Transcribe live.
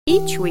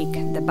Each week,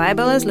 the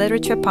Bible as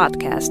Literature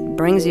podcast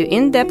brings you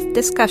in-depth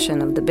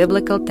discussion of the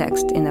biblical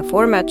text in a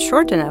format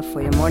short enough for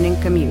your morning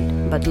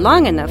commute, but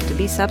long enough to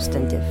be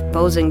substantive,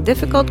 posing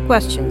difficult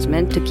questions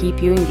meant to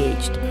keep you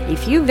engaged.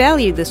 If you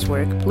value this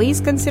work, please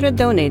consider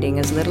donating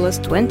as little as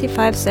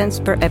 25 cents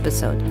per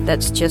episode.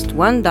 That's just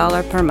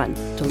 $1 per month.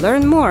 To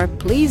learn more,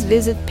 please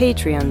visit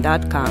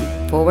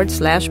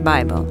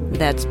patreon.com/Bible.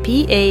 That's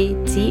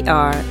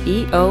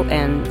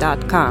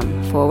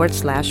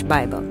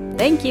patreon.com/Bible.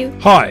 Thank you.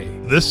 Hi,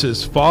 this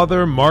is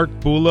Father Mark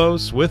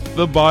Boulos with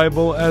the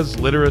Bible as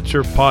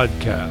Literature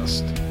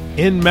podcast.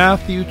 In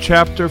Matthew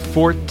chapter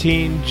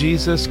 14,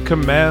 Jesus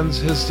commands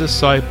his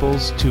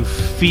disciples to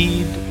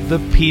feed the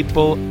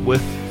people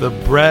with the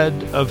bread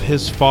of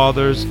his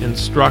Father's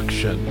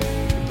instruction,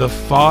 the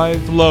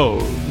 5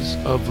 loaves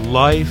of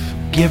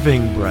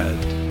life-giving bread,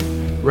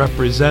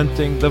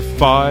 representing the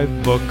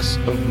 5 books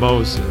of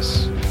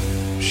Moses.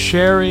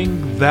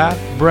 Sharing that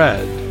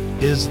bread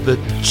is the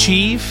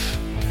chief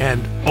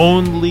and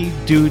only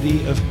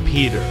duty of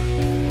Peter,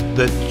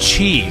 the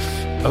chief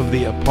of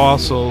the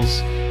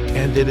apostles,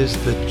 and it is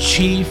the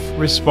chief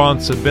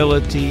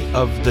responsibility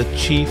of the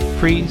chief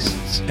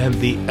priests and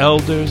the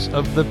elders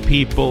of the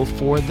people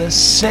for the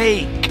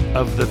sake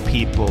of the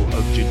people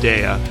of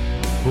Judea,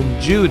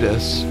 whom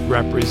Judas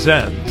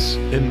represents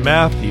in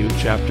Matthew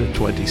chapter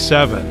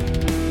 27.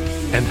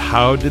 And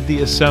how did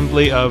the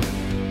assembly of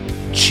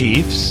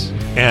chiefs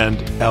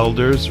and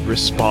elders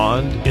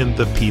respond in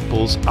the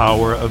people's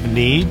hour of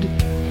need?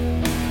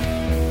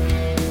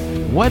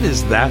 What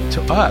is that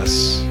to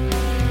us?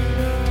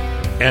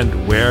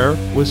 And where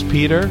was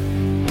Peter?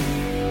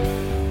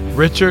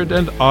 Richard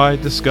and I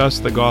discuss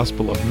the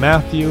Gospel of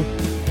Matthew,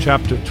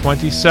 chapter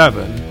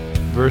 27,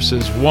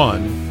 verses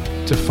 1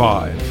 to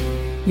 5.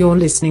 You're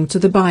listening to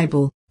the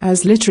Bible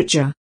as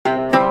Literature.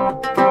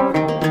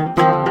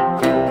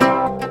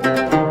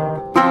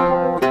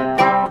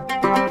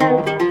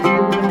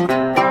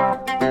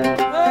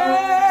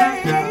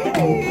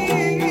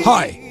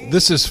 Hi,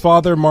 this is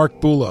Father Mark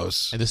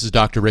Boulos. And this is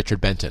Dr.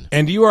 Richard Benton.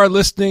 And you are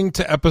listening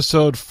to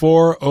episode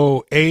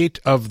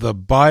 408 of the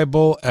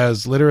Bible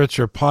as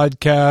Literature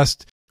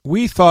podcast.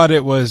 We thought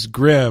it was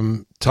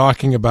grim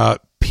talking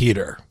about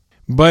Peter,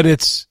 but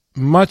it's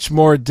much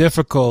more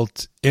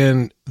difficult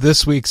in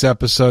this week's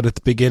episode at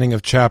the beginning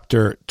of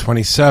chapter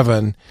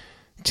 27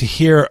 to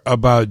hear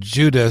about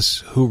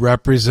Judas, who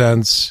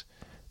represents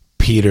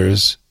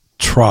Peter's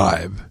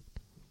tribe.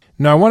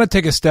 Now, I want to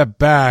take a step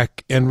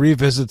back and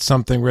revisit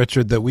something,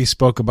 Richard, that we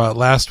spoke about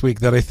last week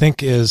that I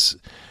think is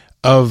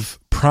of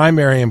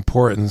primary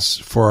importance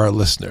for our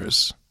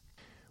listeners.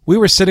 We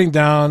were sitting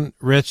down,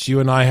 Rich,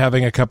 you and I,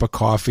 having a cup of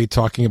coffee,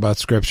 talking about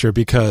Scripture,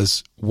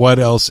 because what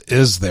else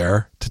is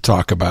there to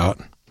talk about?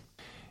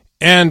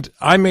 And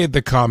I made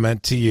the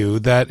comment to you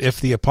that if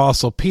the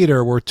Apostle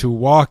Peter were to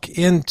walk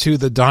into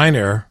the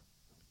diner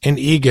in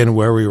Egan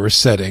where we were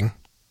sitting,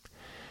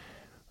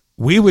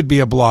 we would be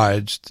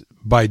obliged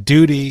by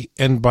duty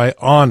and by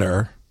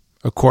honor,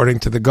 according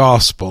to the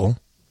gospel,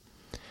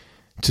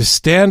 to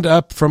stand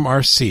up from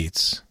our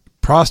seats,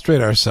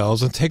 prostrate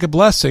ourselves, and take a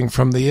blessing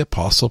from the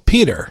Apostle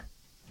Peter,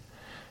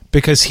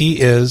 because he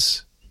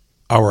is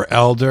our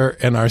elder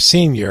and our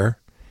senior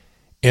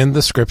in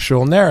the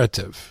scriptural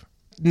narrative.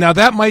 Now,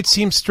 that might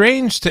seem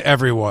strange to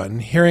everyone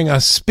hearing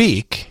us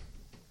speak,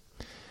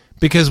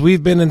 because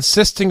we've been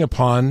insisting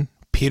upon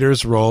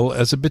Peter's role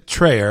as a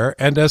betrayer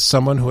and as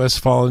someone who has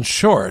fallen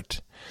short.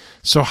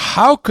 So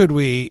how could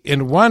we,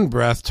 in one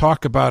breath,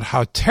 talk about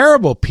how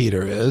terrible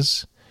Peter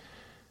is,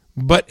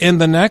 but in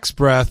the next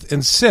breath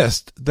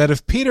insist that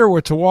if Peter were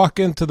to walk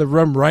into the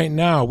room right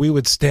now, we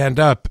would stand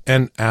up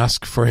and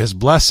ask for his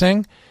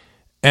blessing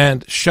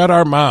and shut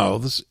our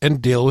mouths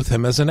and deal with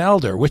him as an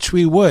elder, which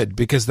we would,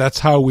 because that's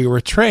how we were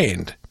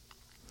trained.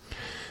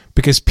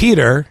 Because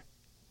Peter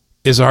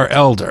is our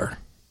elder.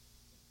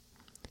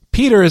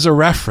 Peter is a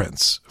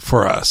reference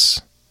for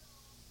us.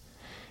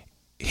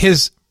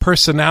 His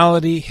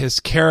personality, his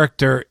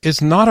character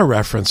is not a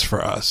reference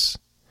for us.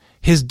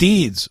 His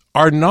deeds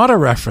are not a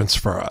reference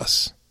for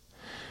us.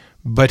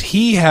 But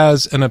he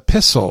has an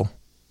epistle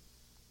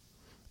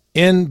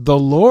in the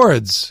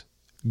Lord's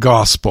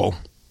gospel.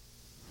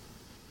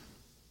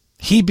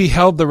 He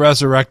beheld the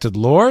resurrected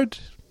Lord,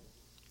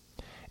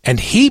 and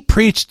he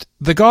preached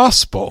the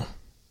gospel,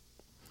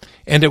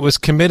 and it was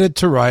committed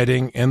to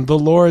writing in the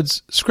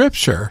Lord's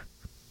scripture.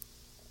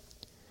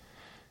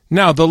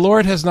 Now, the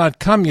Lord has not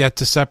come yet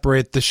to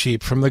separate the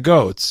sheep from the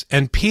goats,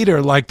 and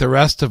Peter, like the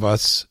rest of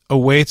us,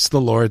 awaits the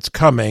Lord's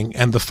coming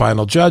and the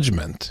final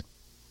judgment.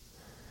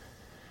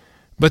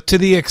 But to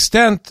the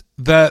extent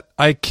that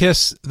I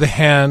kiss the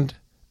hand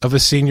of a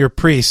senior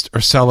priest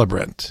or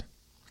celebrant,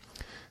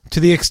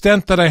 to the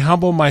extent that I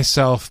humble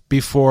myself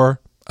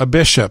before a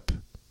bishop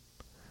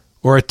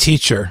or a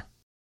teacher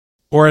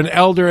or an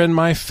elder in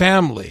my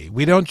family,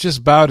 we don't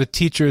just bow to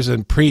teachers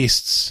and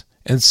priests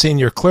and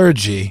senior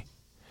clergy.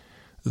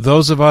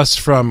 Those of us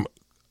from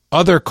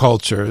other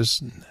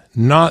cultures,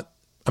 not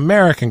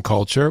American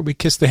culture, we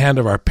kiss the hand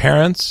of our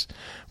parents,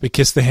 we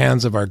kiss the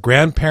hands of our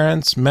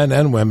grandparents, men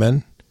and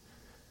women,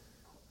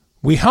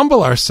 We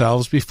humble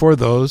ourselves before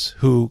those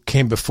who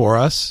came before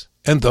us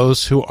and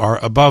those who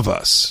are above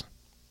us.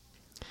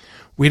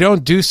 We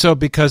don't do so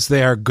because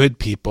they are good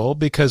people,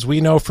 because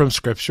we know from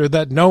Scripture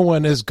that no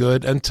one is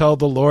good until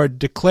the Lord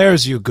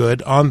declares you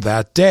good on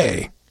that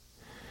day.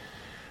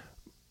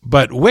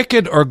 But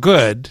wicked or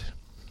good,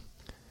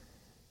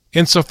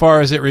 insofar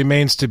as it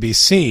remains to be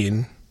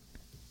seen,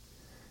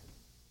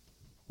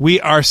 we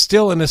are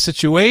still in a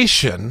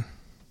situation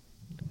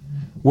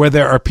where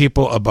there are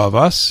people above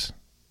us,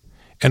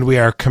 and we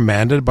are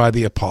commanded by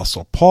the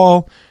Apostle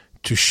Paul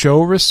to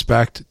show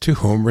respect to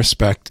whom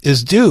respect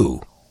is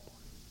due.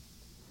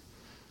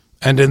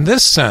 And in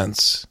this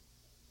sense,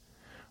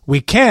 we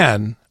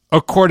can,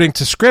 according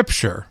to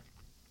Scripture,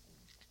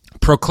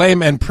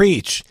 proclaim and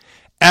preach,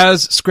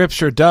 as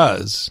Scripture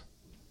does,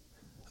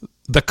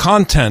 the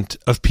content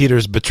of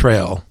Peter's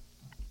betrayal.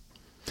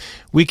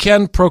 We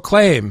can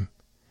proclaim,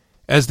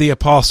 as the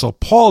Apostle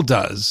Paul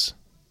does,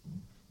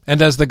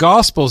 and as the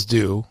Gospels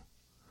do,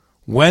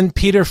 when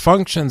Peter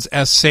functions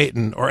as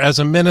Satan or as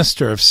a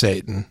minister of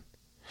Satan,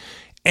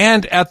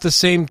 and at the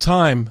same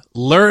time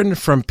learn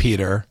from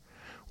Peter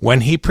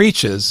when he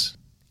preaches,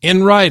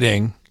 in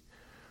writing,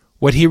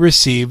 what he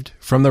received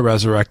from the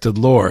resurrected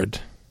Lord.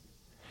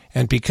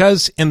 And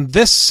because in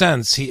this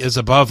sense he is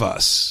above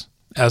us,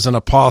 as an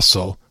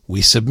apostle,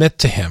 we submit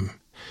to him.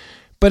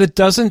 But it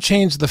doesn't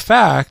change the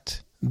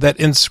fact that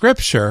in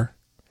Scripture,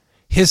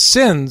 his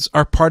sins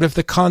are part of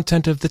the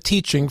content of the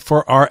teaching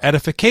for our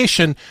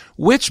edification,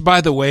 which, by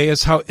the way,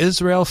 is how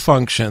Israel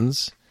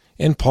functions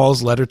in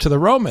Paul's letter to the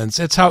Romans.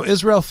 It's how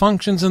Israel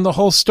functions in the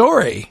whole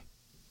story.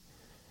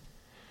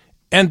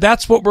 And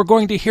that's what we're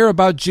going to hear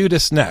about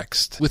Judas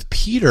next. With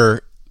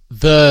Peter,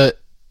 the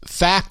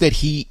fact that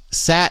he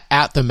sat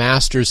at the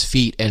Master's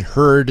feet and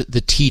heard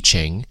the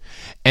teaching,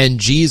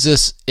 and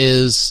Jesus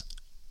is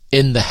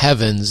in the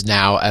heavens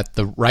now at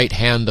the right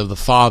hand of the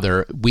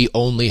Father, we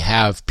only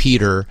have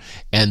Peter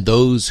and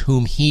those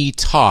whom he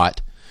taught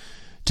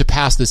to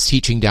pass this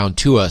teaching down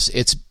to us.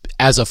 It's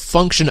as a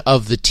function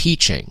of the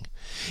teaching.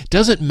 It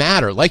doesn't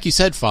matter, like you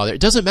said, Father, it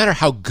doesn't matter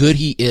how good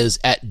he is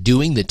at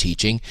doing the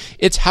teaching.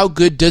 It's how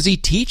good does he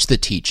teach the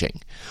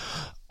teaching.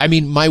 I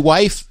mean, my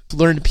wife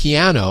learned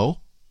piano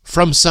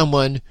from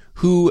someone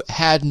who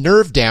had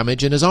nerve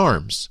damage in his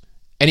arms,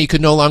 and he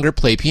could no longer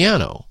play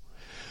piano.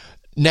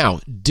 Now,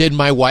 did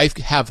my wife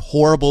have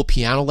horrible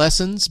piano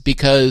lessons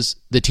because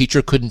the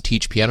teacher couldn't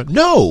teach piano?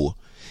 No.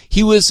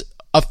 He was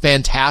a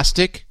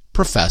fantastic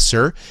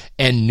professor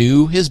and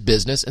knew his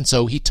business, and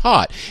so he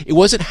taught. It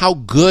wasn't how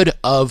good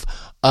of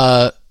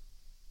a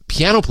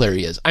piano player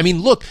he is. I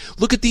mean, look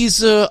at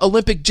these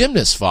Olympic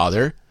gymnasts,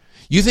 Father.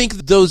 You think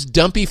those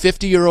dumpy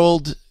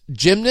 50-year-old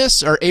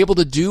gymnasts are able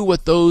to do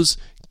what those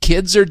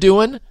kids are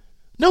doing?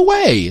 No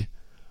way.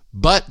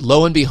 But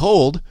lo and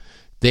behold,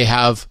 they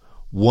have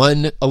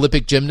one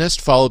Olympic gymnast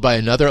followed by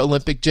another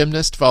Olympic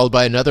gymnast followed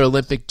by another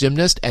Olympic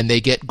gymnast, and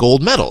they get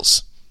gold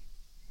medals.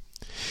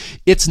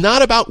 It's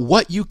not about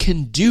what you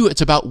can do,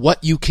 it's about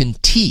what you can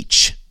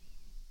teach.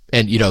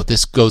 And,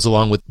 this goes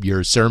along with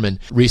your sermon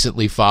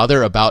recently,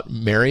 Father, about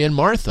Mary and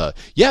Martha.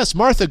 Yes,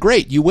 Martha,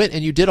 great, you went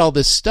and you did all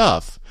this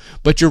stuff,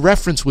 but your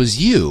reference was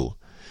you.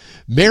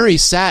 Mary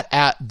sat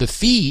at the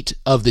feet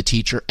of the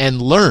teacher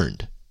and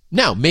learned.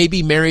 Now,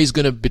 maybe Mary's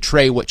going to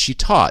betray what she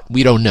taught.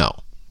 We don't know.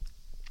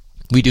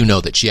 We do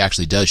know that she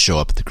actually does show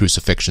up at the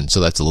crucifixion, so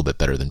that's a little bit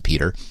better than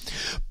Peter.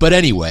 But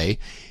anyway,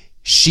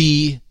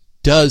 she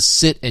does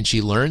sit and she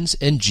learns,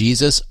 and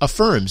Jesus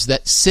affirms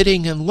that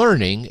sitting and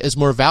learning is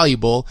more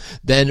valuable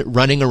than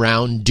running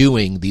around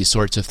doing these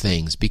sorts of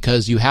things,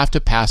 because you have to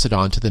pass it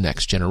on to the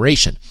next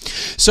generation.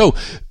 So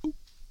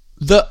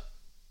the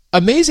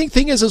amazing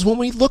thing is when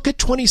we look at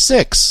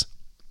 26,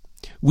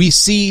 we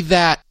see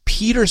that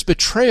Peter's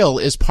betrayal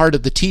is part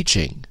of the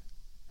teaching.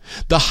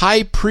 The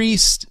high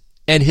priest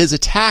and his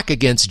attack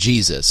against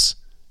Jesus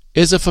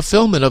is a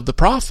fulfillment of the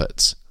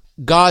prophets.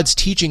 God's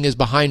teaching is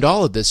behind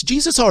all of this.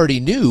 Jesus already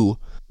knew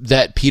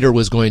that Peter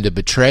was going to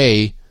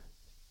betray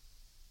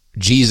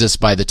Jesus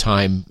by the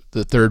time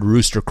the third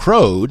rooster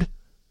crowed.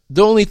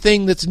 The only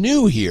thing that's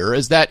new here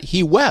is that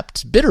he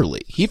wept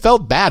bitterly. He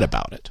felt bad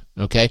about it.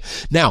 Okay?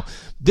 Now,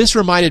 this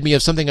reminded me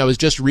of something I was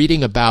just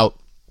reading about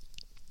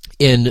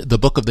in the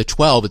book of the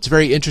 12. It's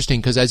very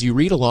interesting because as you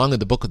read along in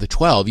the book of the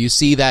 12, you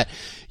see that,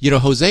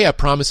 Hosea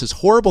promises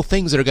horrible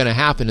things that are going to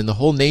happen, and the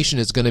whole nation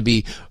is going to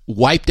be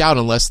wiped out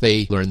unless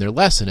they learn their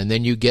lesson. And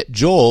then you get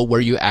Joel,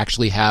 where you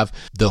actually have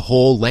the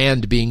whole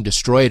land being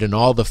destroyed and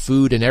all the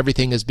food and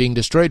everything is being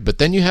destroyed. But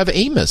then you have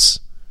Amos.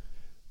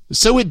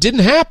 So it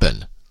didn't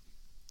happen.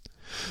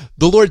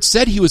 The Lord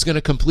said he was going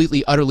to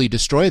completely, utterly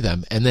destroy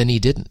them, and then he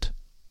didn't.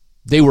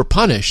 They were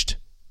punished,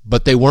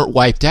 but they weren't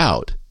wiped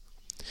out.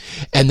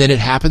 And then it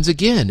happens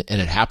again,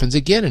 and it happens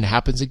again, and it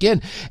happens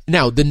again.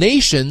 Now, the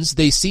nations,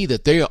 they see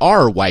that they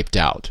are wiped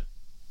out.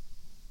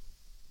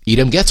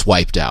 Edom gets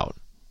wiped out.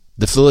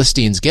 The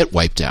Philistines get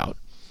wiped out.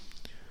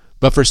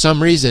 But for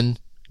some reason,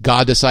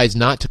 God decides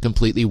not to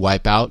completely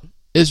wipe out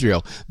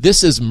Israel.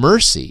 This is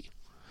mercy.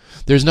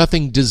 There's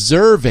nothing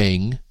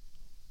deserving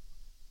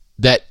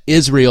that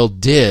Israel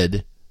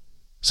did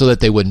so that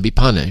they wouldn't be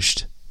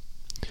punished.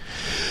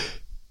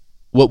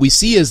 What we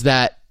see is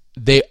that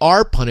they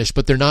are punished,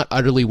 but they're not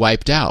utterly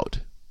wiped out.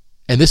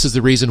 And this is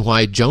the reason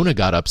why Jonah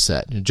got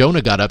upset. And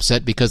Jonah got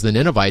upset because the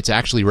Ninevites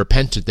actually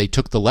repented. They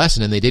took the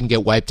lesson and they didn't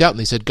get wiped out. And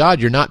they said, God,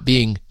 you're not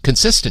being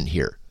consistent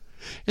here.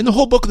 In the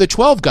whole book of the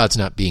 12, God's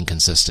not being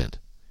consistent.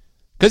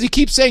 Because he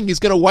keeps saying he's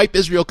going to wipe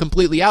Israel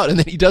completely out, and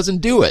then he doesn't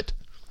do it.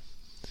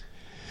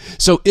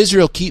 So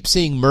Israel keeps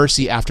seeing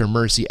mercy after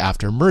mercy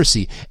after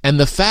mercy. And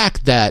the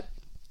fact that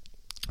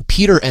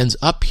Peter ends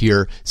up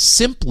here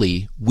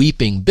simply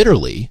weeping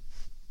bitterly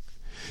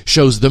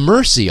shows the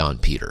mercy on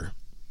Peter.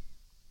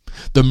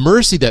 The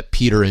mercy that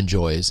Peter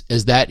enjoys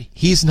is that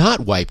he's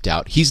not wiped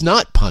out. He's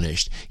not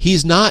punished.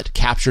 He's not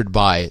captured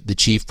by the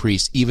chief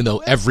priests, even though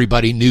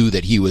everybody knew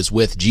that he was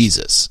with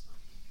Jesus.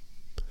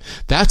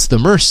 That's the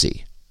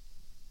mercy.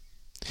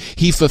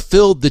 He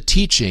fulfilled the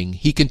teaching.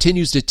 He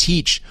continues to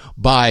teach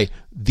by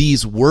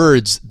these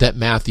words that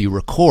Matthew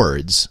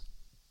records,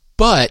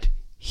 but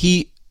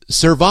he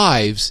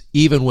survives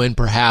even when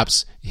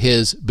perhaps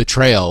his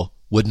betrayal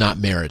would not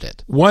merit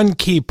it. One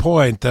key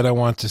point that I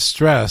want to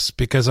stress,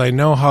 because I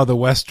know how the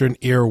Western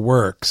ear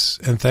works,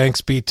 and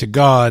thanks be to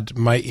God,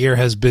 my ear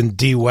has been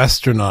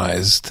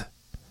de-Westernized.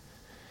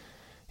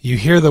 You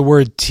hear the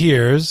word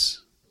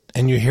tears,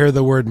 and you hear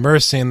the word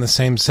mercy in the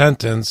same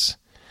sentence,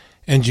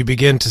 and you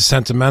begin to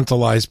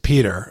sentimentalize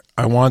Peter.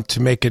 I want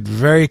to make it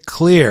very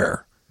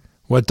clear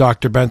what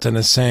Dr. Benton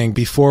is saying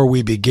before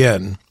we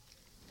begin.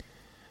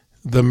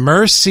 The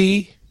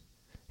mercy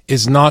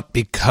is not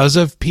because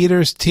of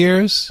Peter's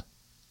tears.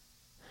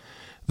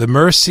 The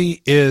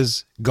mercy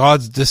is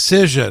God's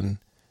decision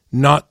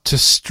not to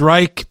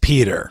strike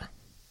Peter.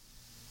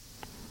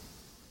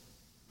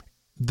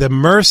 The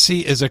mercy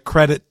is a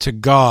credit to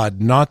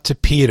God, not to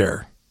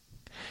Peter.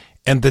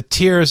 And the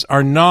tears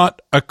are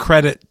not a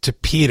credit to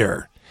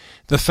Peter.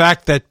 The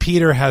fact that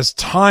Peter has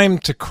time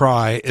to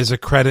cry is a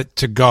credit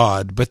to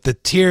God, but the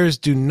tears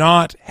do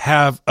not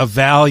have a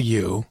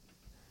value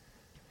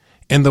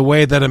in the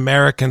way that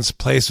Americans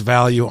place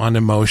value on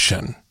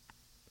emotion.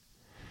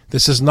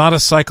 This is not a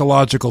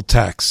psychological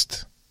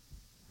text.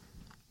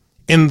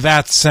 In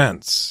that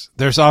sense,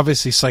 there's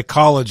obviously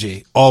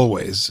psychology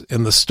always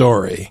in the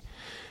story,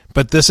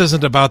 but this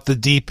isn't about the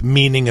deep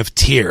meaning of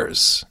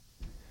tears.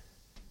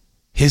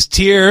 His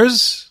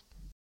tears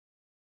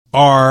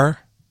are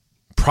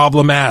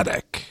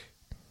problematic.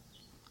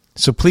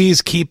 So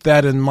please keep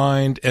that in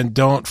mind and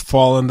don't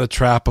fall in the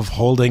trap of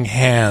holding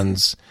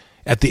hands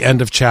at the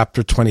end of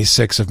chapter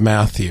 26 of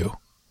Matthew.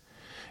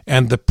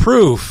 And the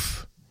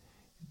proof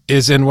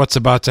is in what's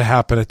about to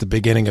happen at the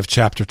beginning of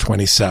chapter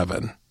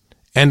 27.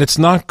 And it's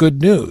not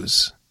good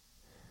news.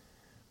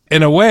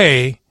 In a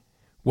way,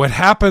 what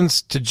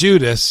happens to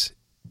Judas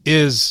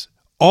is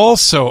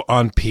also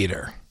on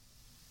Peter,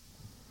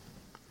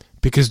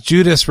 because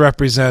Judas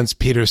represents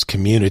Peter's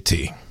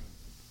community.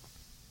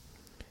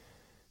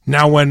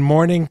 Now when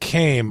morning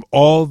came,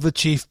 all the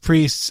chief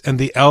priests and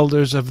the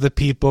elders of the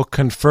people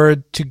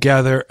conferred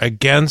together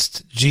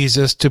against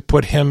Jesus to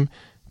put him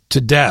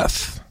to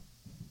death.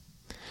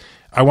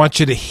 I want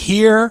you to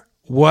hear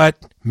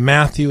what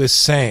Matthew is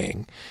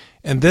saying.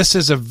 And this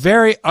is a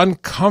very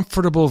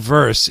uncomfortable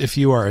verse if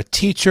you are a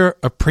teacher,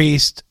 a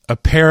priest, a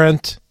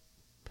parent,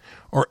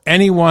 or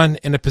anyone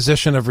in a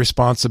position of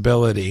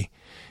responsibility.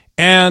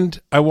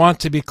 And I want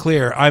to be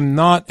clear, I'm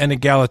not an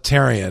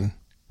egalitarian.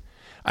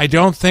 I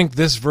don't think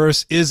this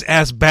verse is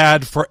as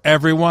bad for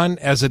everyone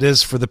as it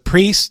is for the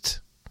priest,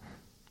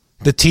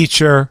 the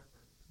teacher,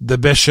 the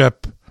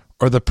bishop,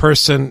 or the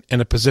person in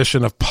a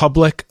position of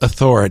public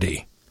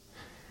authority.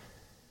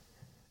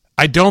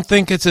 I don't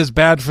think it's as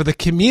bad for the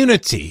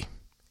community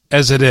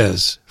as it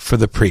is for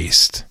the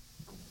priest.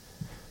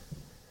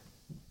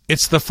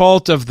 It's the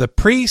fault of the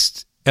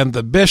priest and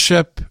the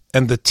bishop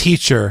and the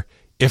teacher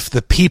if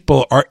the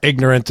people are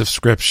ignorant of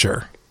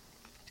Scripture.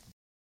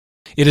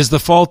 It is the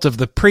fault of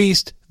the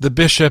priest, the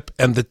bishop,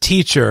 and the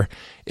teacher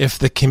if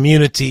the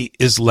community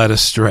is led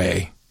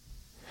astray.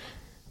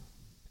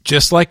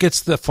 Just like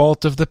it's the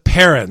fault of the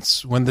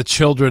parents when the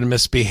children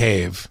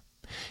misbehave.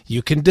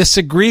 You can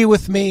disagree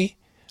with me.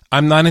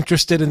 I'm not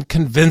interested in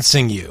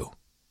convincing you.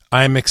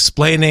 I'm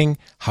explaining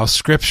how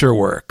Scripture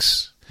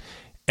works.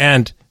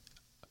 And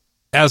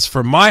as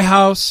for my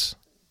house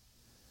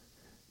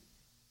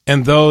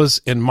and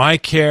those in my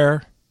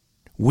care,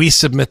 we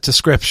submit to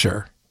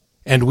Scripture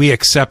and we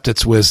accept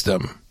its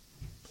wisdom.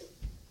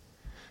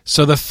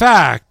 So the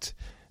fact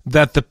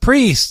that the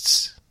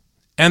priests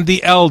and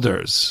the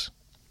elders,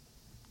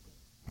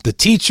 the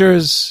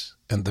teachers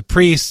and the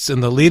priests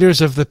and the leaders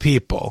of the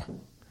people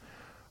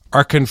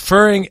are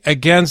conferring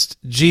against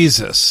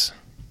Jesus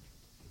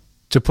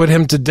to put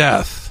him to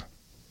death,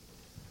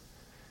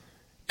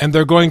 and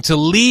they're going to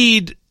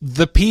lead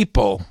the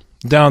people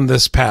down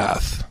this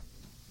path,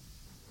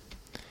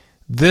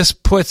 this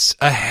puts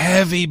a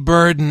heavy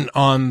burden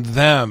on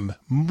them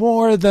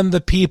more than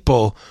the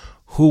people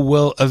who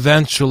will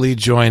eventually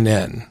join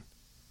in.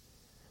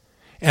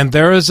 And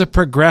there is a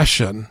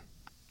progression.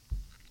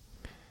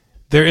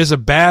 There is a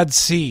bad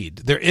seed.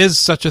 There is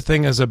such a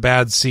thing as a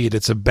bad seed.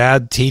 It's a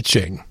bad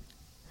teaching.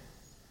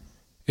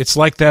 It's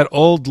like that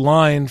old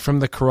line from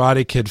the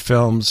Karate Kid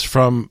films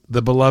from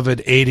the beloved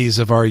 80s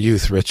of our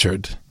youth,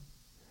 Richard.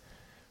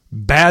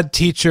 Bad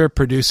teacher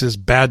produces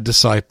bad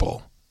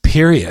disciple.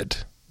 Period.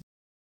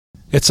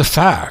 It's a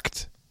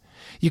fact.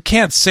 You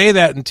can't say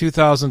that in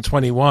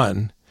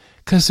 2021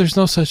 because there's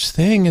no such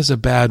thing as a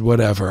bad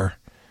whatever.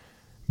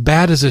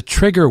 Bad is a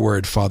trigger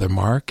word, Father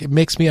Mark. It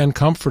makes me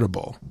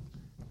uncomfortable.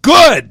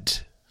 Good!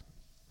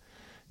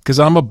 Because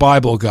I'm a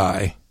Bible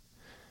guy.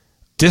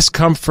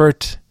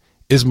 Discomfort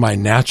is my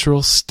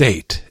natural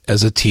state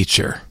as a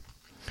teacher.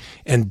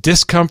 And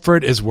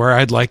discomfort is where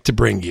I'd like to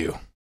bring you.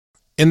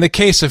 In the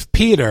case of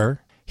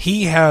Peter,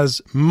 he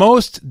has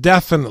most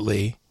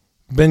definitely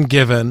been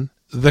given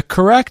the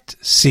correct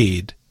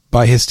seed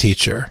by his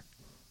teacher.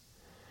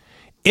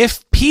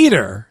 If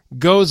Peter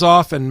goes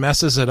off and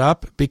messes it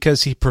up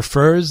because he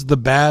prefers the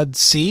bad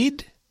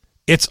seed,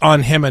 it's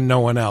on him and no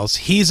one else.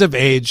 He's of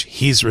age,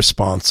 he's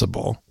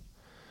responsible.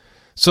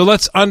 So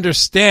let's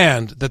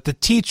understand that the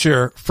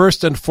teacher,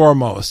 first and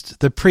foremost,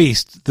 the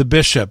priest, the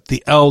bishop,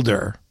 the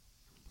elder,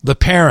 the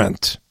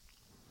parent,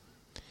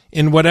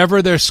 in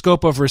whatever their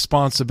scope of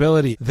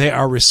responsibility, they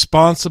are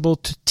responsible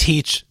to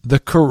teach the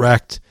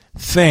correct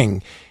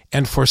thing.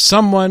 And for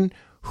someone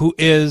who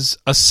is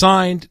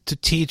assigned to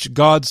teach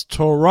God's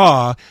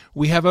Torah,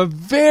 we have a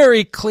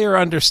very clear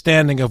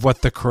understanding of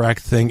what the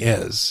correct thing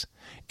is.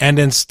 And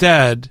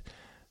instead,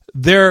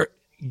 they're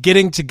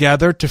getting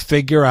together to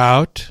figure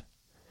out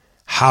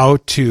how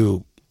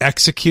to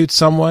execute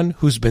someone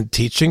who's been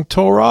teaching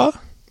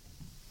Torah?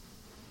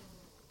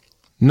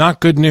 Not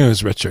good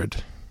news,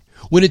 Richard.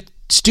 When a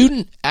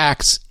student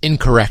acts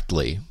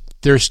incorrectly,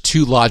 there's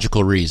two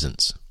logical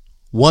reasons.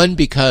 One,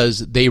 because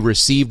they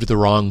received the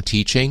wrong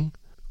teaching,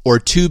 or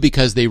two,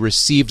 because they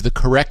received the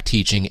correct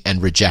teaching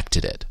and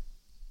rejected it.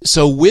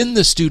 So when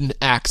the student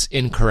acts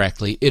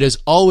incorrectly, it is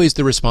always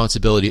the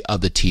responsibility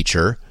of the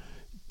teacher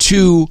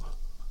to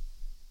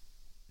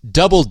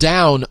double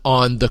down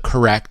on the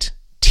correct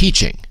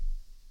teaching.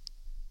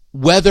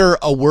 Whether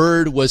a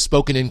word was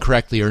spoken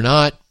incorrectly or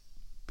not,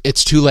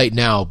 it's too late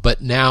now, but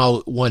now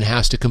one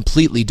has to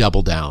completely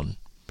double down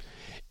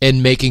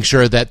in making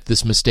sure that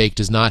this mistake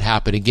does not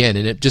happen again.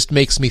 And it just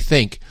makes me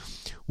think,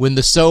 when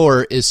the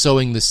sower is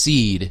sowing the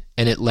seed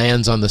and it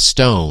lands on the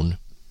stone,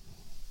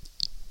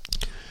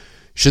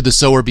 should the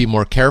sower be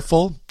more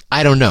careful?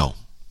 I don't know.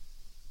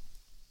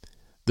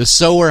 The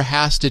sower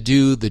has to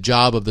do the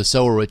job of the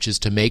sower, which is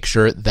to make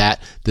sure that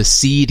the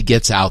seed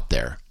gets out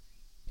there.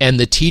 And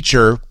the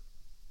teacher,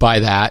 by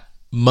that,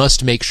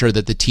 must make sure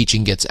that the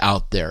teaching gets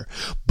out there.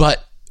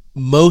 But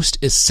most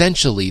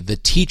essentially, the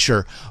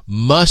teacher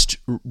must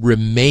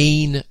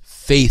remain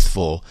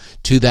faithful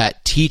to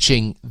that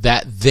teaching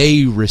that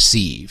they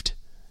received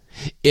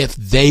if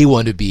they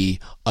want to be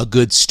a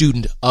good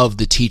student of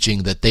the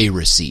teaching that they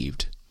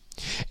received.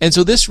 And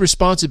so this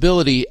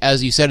responsibility,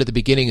 as you said at the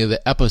beginning of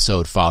the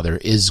episode, Father,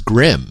 is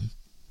grim.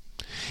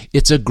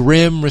 It's a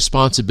grim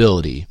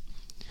responsibility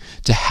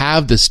to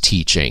have this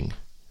teaching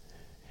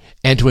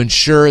and to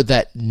ensure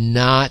that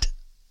not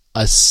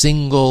a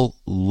single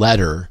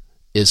letter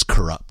is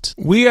corrupt.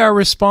 We are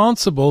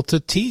responsible to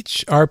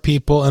teach our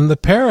people in the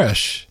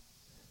parish.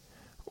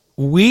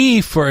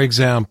 We, for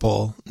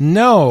example,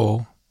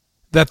 know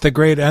that the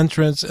great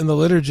entrance in the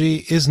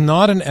liturgy is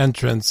not an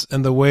entrance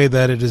in the way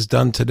that it is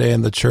done today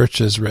in the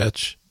churches,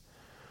 Rich.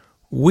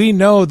 We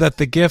know that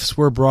the gifts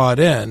were brought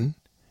in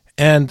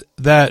and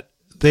that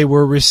they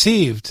were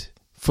received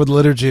for the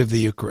liturgy of the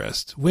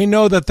Eucharist. We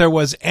know that there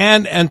was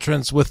an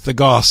entrance with the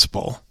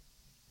gospel.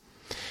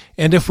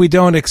 And if we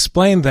don't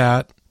explain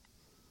that,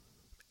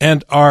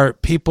 and our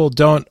people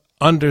don't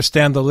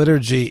understand the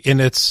liturgy in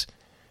its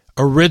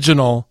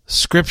original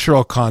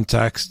scriptural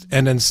context,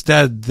 and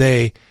instead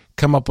they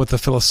come up with a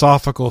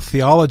philosophical,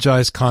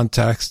 theologized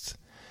context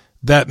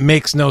that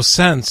makes no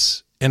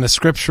sense in a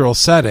scriptural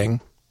setting,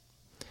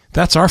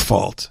 that's our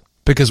fault,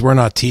 because we're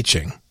not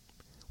teaching.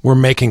 We're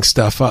making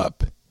stuff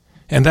up.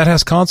 And that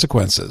has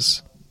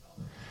consequences.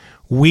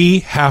 We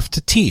have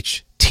to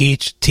teach.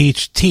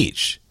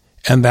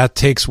 And that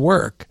takes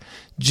work.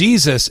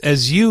 Jesus,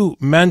 as you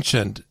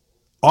mentioned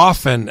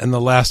often in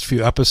the last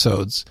few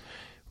episodes,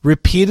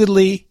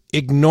 repeatedly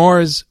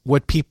ignores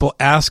what people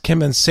ask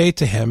him and say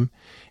to him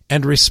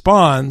and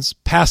responds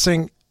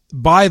passing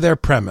by their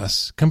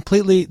premise,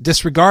 completely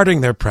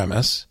disregarding their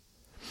premise,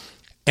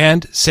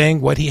 and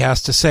saying what he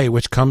has to say,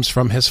 which comes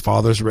from his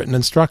Father's written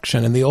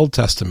instruction in the Old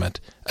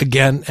Testament,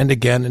 again and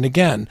again and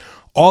again.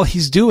 All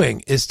he's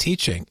doing is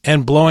teaching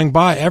and blowing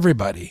by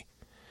everybody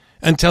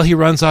until he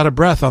runs out of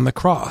breath on the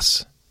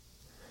cross.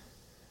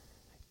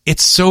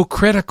 It's so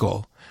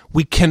critical.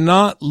 We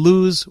cannot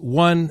lose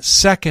 1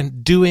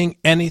 second doing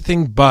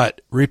anything but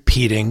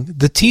repeating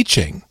the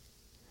teaching.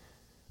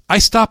 I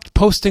stopped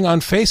posting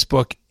on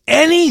Facebook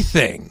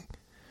anything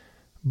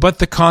but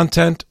the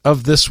content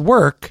of this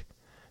work,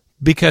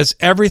 because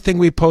everything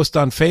we post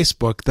on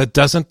Facebook that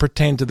doesn't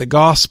pertain to the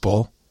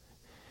gospel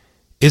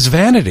is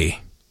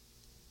vanity.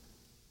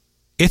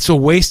 It's a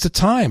waste of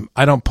time.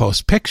 I don't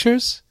post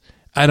pictures.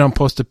 I don't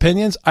post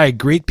opinions. I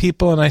greet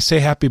people and I say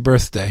happy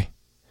birthday.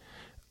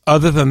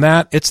 Other than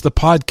that, it's the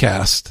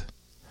podcast.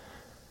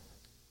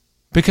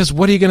 Because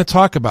what are you going to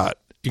talk about?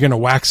 You're going to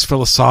wax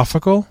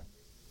philosophical?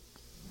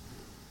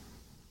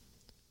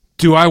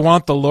 Do I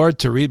want the Lord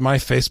to read my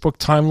Facebook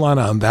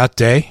timeline on that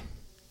day?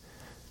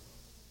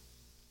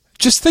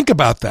 Just think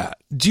about that.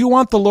 Do you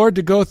want the Lord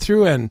to go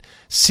through and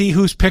see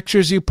whose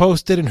pictures you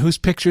posted and whose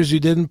pictures you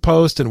didn't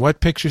post and what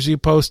pictures you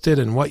posted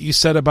and what you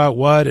said about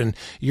what and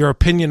your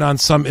opinion on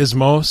some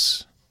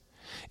ismos?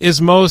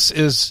 Ismos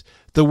is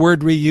the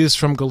word we use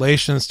from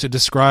Galatians to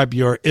describe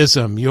your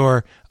ism,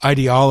 your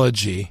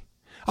ideology.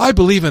 I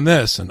believe in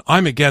this and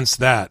I'm against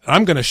that.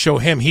 I'm going to show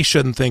him he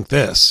shouldn't think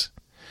this.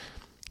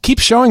 Keep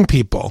showing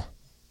people.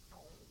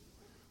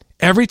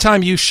 Every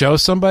time you show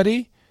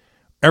somebody,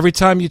 every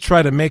time you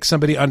try to make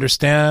somebody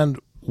understand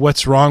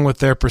what's wrong with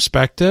their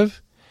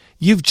perspective,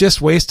 you've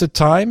just wasted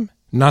time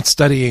not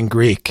studying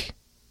Greek.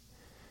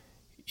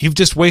 You've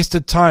just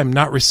wasted time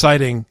not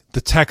reciting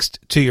the text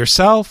to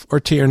yourself or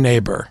to your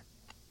neighbor.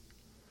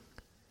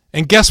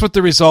 And guess what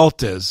the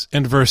result is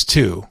in verse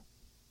 2?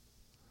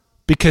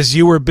 Because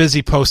you were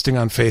busy posting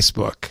on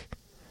Facebook.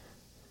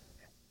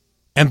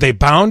 And they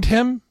bound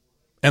him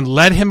and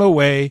led him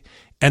away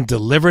and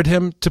delivered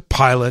him to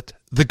Pilate,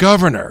 the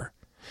governor.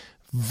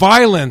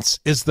 Violence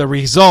is the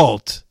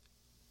result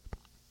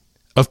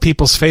of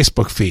people's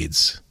Facebook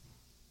feeds.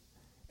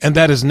 And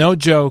that is no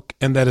joke,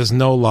 and that is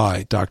no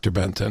lie, Dr.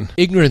 Benton.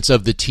 Ignorance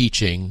of the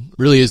teaching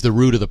really is the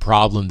root of the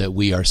problem that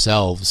we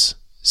ourselves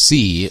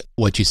see.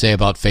 What you say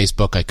about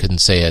Facebook, I couldn't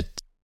say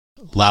it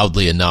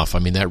loudly enough. I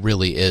mean, that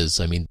really is.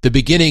 I mean, the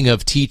beginning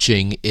of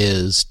teaching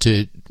is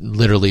to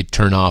literally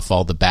turn off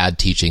all the bad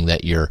teaching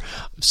that you're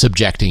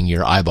subjecting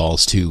your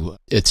eyeballs to.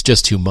 It's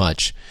just too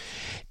much.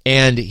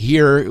 And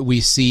here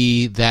we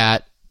see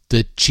that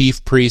the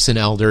chief priests and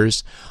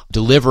elders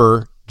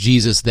deliver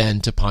Jesus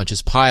then to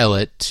Pontius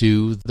Pilate,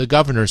 to the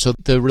governor. So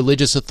the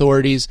religious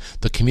authorities,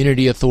 the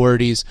community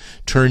authorities,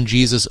 turn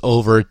Jesus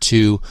over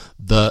to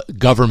the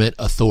government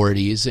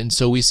authorities. And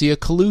so we see a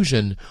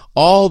collusion.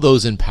 All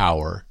those in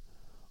power,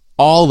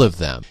 all of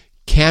them,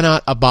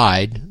 cannot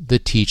abide the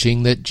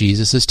teaching that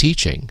Jesus is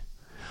teaching.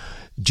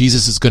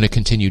 Jesus is going to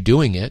continue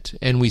doing it.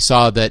 And we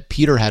saw that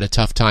Peter had a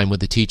tough time with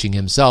the teaching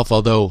himself,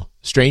 although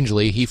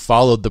strangely, he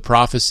followed the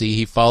prophecy.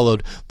 He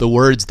followed the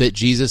words that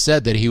Jesus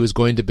said, that he was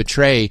going to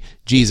betray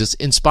Jesus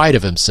in spite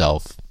of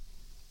himself.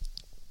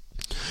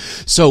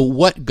 So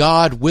what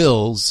God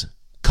wills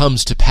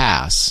comes to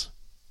pass.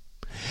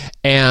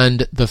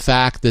 And the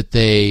fact that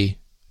they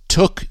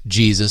took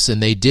Jesus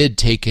and they did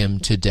take him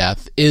to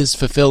death is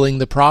fulfilling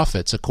the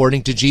prophets,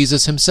 according to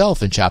Jesus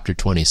himself in chapter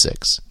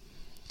 26.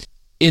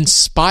 In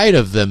spite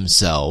of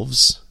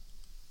themselves,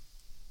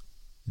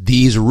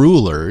 these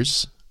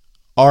rulers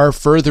are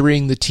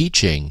furthering the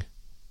teaching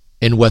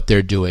in what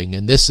they're doing.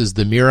 And this is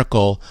the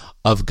miracle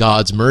of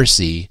God's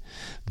mercy,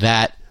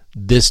 that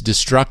this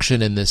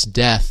destruction and this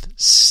death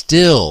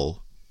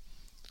still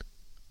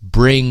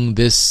bring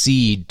this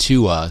seed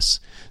to us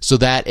so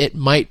that it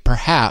might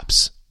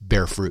perhaps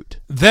bear fruit.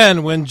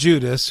 Then when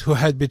Judas, who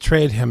had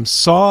betrayed him,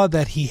 saw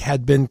that he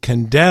had been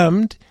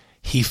condemned,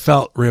 he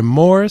felt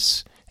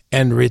remorse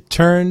and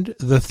returned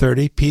the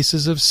 30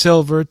 pieces of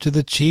silver to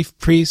the chief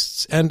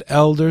priests and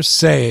elders,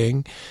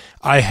 saying,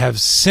 I have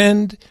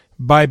sinned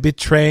by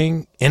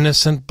betraying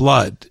innocent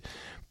blood.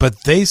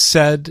 But they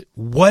said,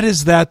 what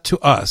is that to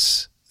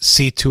us?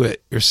 See to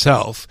it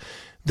yourself.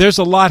 There's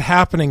a lot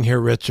happening here,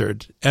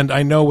 Richard, and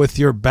I know with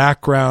your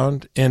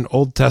background in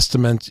Old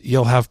Testament,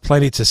 you'll have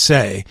plenty to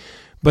say.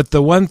 But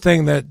the one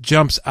thing that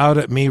jumps out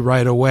at me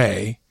right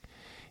away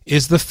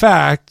is the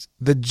fact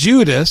that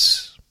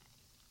Judas,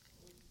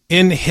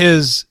 in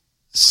his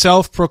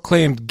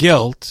self-proclaimed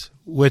guilt,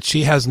 which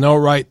he has no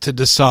right to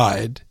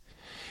decide,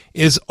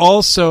 is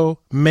also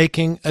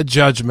making a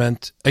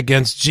judgment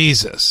against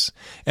Jesus.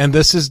 And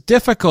this is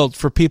difficult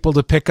for people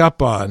to pick up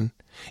on.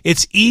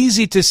 It's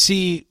easy to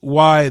see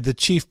why the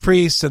chief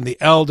priests and the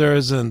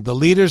elders and the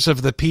leaders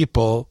of the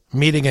people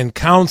meeting in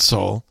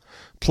council,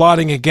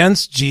 plotting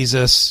against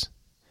Jesus,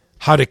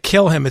 how to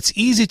kill him. It's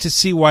easy to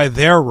see why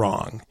they're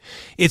wrong.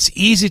 It's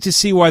easy to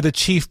see why the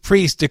chief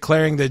priest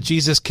declaring that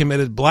Jesus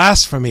committed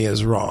blasphemy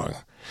is wrong.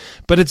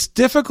 But it's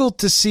difficult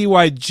to see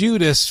why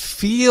Judas,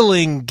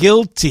 feeling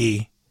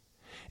guilty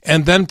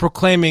and then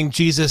proclaiming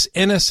Jesus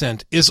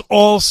innocent, is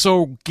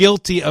also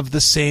guilty of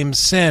the same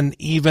sin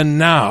even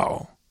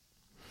now.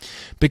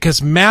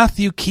 Because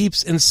Matthew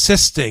keeps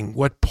insisting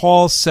what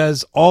Paul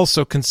says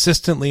also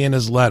consistently in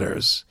his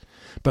letters.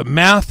 But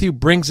Matthew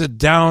brings it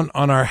down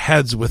on our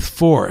heads with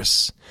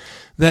force,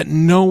 that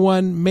no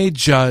one may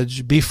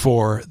judge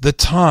before the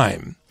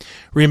time.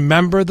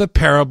 Remember the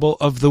parable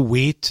of the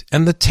wheat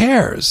and the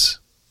tares.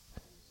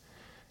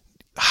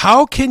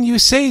 How can you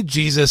say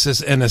Jesus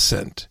is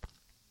innocent?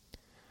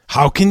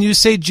 How can you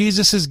say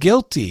Jesus is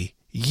guilty?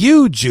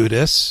 You,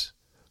 Judas,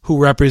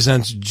 who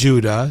represents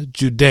Judah,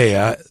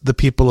 Judea, the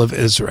people of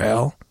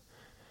Israel,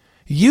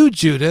 you,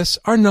 Judas,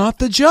 are not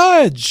the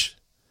judge.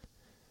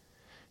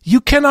 You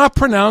cannot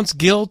pronounce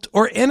guilt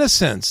or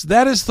innocence.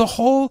 That is the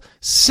whole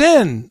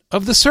sin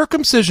of the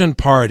circumcision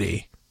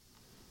party.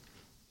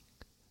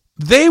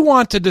 They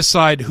want to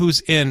decide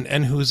who's in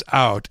and who's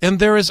out, and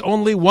there is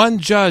only one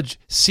judge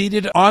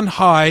seated on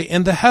high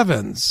in the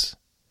heavens.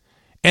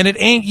 And it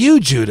ain't you,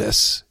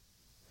 Judas.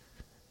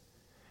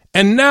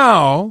 And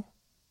now,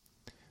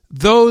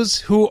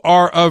 those who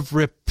are of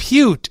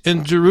repute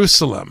in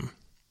Jerusalem,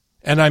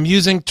 and I'm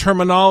using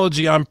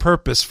terminology on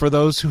purpose for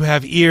those who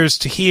have ears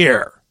to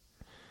hear,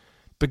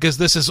 because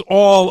this is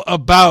all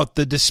about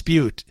the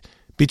dispute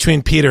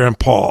between Peter and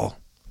Paul.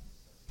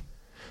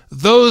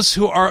 Those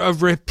who are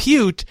of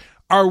repute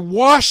are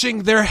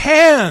washing their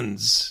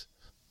hands.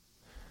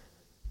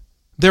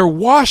 They're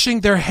washing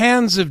their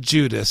hands of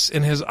Judas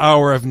in his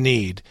hour of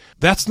need.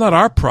 That's not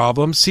our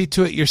problem. See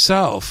to it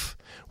yourself.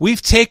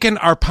 We've taken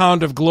our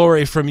pound of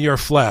glory from your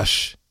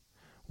flesh.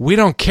 We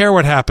don't care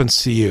what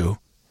happens to you.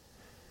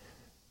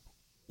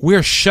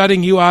 We're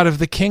shutting you out of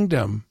the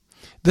kingdom.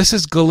 This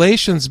is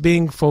Galatians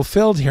being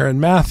fulfilled here in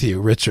Matthew,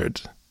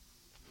 Richard.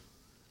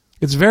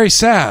 It's very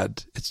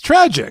sad. It's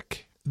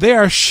tragic. They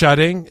are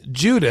shutting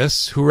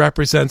Judas, who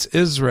represents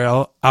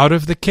Israel, out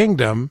of the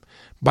kingdom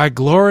by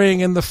glorying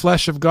in the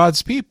flesh of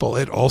God's people.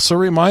 It also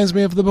reminds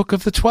me of the book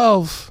of the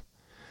 12.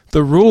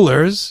 The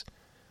rulers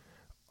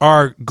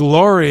are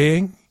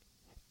glorying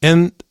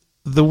in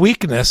the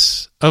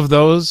weakness of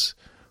those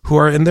who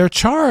are in their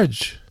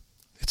charge.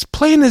 It's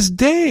plain as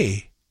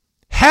day.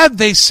 Had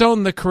they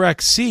sown the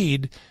correct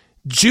seed,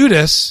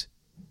 Judas,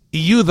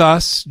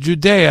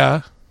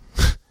 Judea,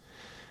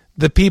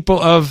 the people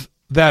of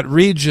that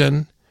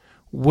region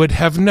would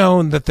have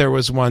known that there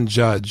was one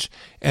judge,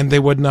 and they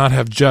would not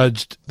have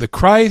judged the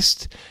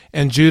Christ,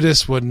 and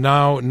Judas would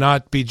now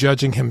not be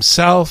judging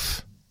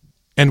himself,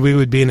 and we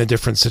would be in a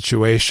different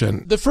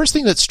situation. The first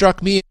thing that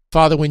struck me,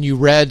 Father, when you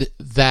read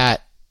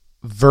that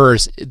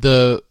verse,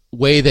 the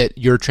way that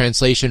your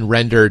translation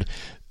rendered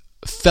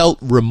felt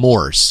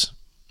remorse.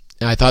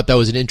 And I thought that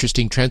was an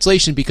interesting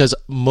translation because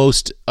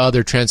most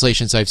other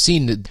translations I've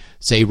seen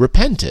say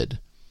repented.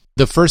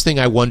 The first thing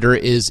I wonder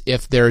is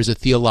if there is a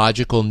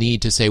theological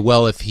need to say,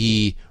 well, if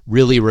he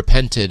really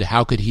repented,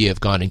 how could he have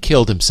gone and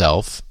killed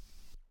himself?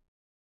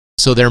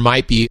 So there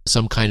might be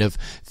some kind of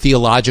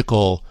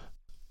theological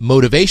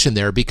motivation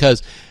there,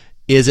 because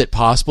is it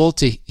possible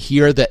to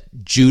hear that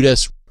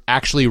Judas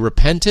actually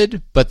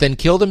repented but then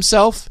killed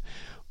himself?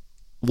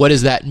 What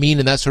does that mean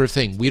and that sort of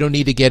thing? We don't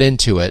need to get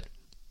into it,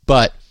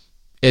 but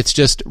it's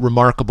just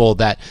remarkable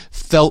that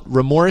felt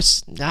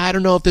remorse. I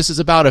don't know if this is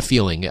about a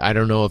feeling. I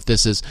don't know if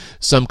this is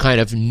some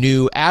kind of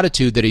new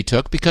attitude that he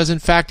took, because in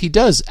fact he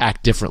does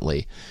act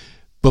differently.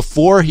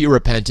 Before he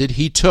repented,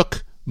 he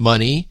took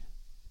money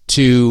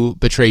to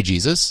betray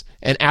Jesus,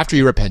 and after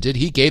he repented,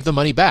 he gave the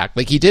money back.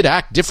 Like, he did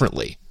act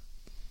differently.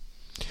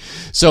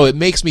 So it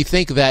makes me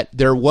think that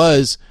there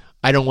was,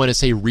 I don't want to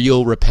say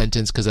real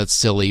repentance because that's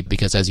silly,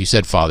 because as you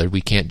said, Father, we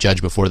can't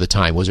judge before the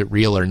time. Was it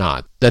real or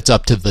not? That's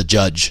up to the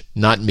judge,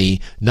 not me,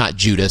 not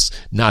Judas,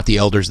 not the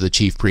elders of the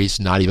chief priests,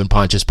 not even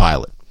Pontius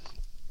Pilate.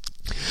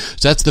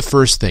 So that's the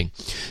first thing.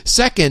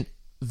 Second,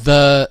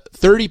 the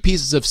 30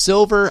 pieces of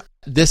silver,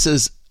 this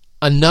is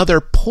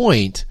another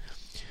point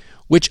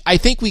which I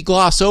think we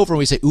gloss over when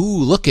we say, ooh,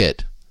 look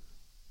it.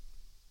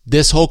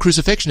 This whole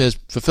crucifixion is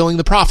fulfilling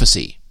the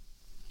prophecy.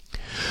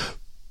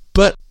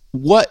 But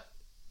what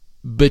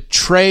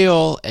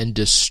betrayal and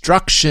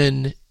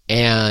destruction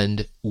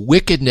and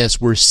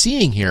wickedness we're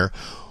seeing here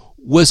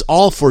was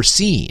all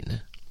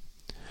foreseen.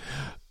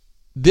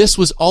 This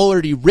was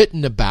already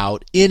written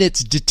about in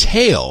its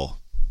detail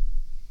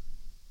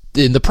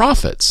in the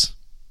prophets.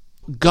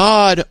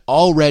 God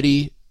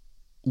already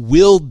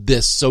willed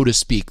this, so to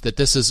speak, that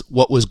this is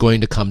what was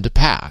going to come to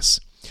pass.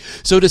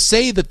 So to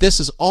say that this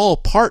is all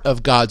part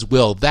of God's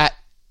will, that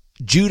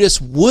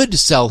Judas would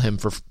sell him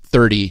for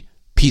 30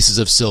 pieces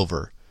of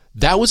silver,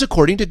 that was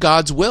according to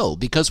God's will,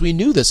 because we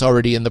knew this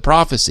already in the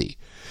prophecy.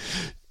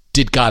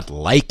 Did God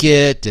like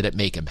it? Did it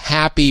make him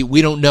happy?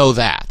 We don't know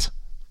that.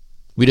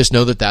 We just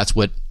know that that's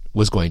what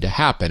was going to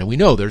happen. And we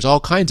know there's all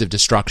kinds of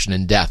destruction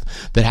and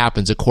death that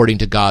happens according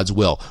to God's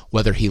will.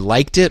 Whether he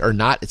liked it or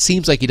not, it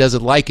seems like he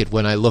doesn't like it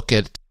when I look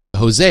at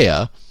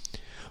Hosea,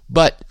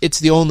 but it's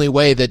the only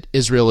way that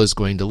Israel is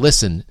going to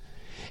listen.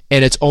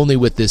 And it's only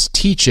with this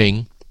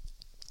teaching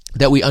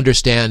that we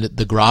understand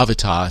the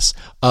gravitas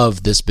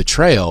of this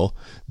betrayal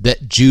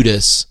that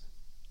Judas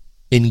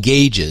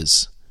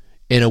engages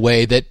in a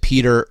way that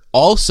Peter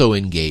also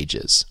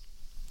engages.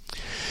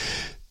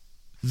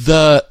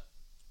 The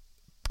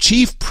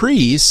chief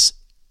priests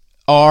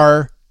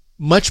are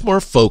much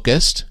more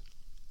focused,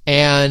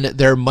 and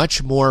they're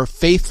much more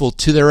faithful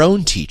to their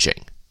own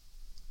teaching.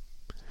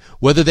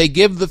 Whether they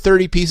give the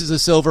 30 pieces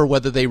of silver,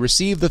 whether they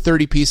receive the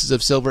 30 pieces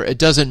of silver, it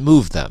doesn't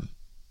move them.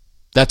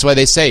 That's why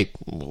they say,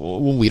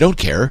 we don't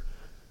care.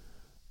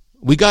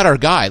 We got our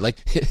guy.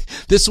 Like,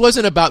 this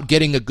wasn't about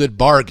getting a good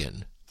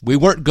bargain. We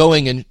weren't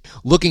going and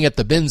looking at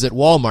the bins at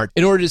Walmart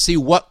in order to see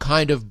what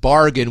kind of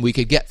bargain we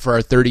could get for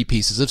our 30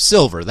 pieces of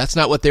silver. That's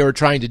not what they were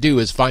trying to do,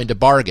 is find a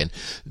bargain.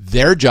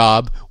 Their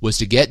job was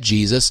to get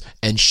Jesus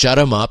and shut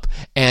him up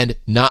and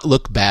not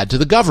look bad to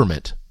the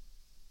government.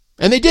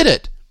 And they did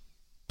it.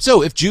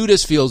 So if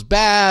Judas feels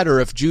bad, or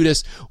if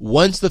Judas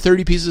wants the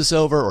 30 pieces of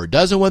silver or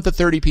doesn't want the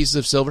 30 pieces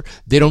of silver,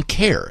 they don't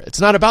care.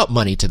 It's not about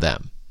money to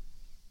them.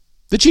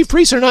 The chief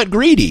priests are not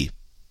greedy.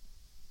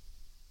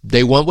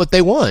 They want what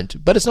they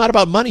want, but it's not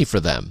about money for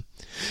them.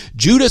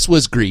 Judas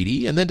was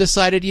greedy and then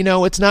decided,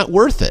 it's not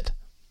worth it.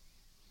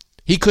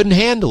 He couldn't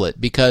handle it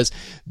because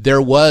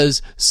there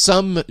was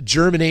some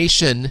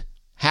germination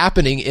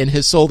happening in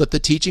his soul that the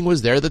teaching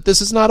was there that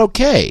this is not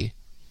okay.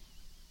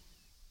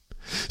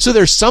 So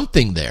there's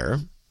something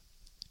there.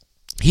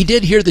 He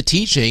did hear the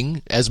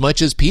teaching as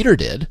much as Peter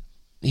did.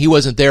 He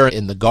wasn't there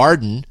in the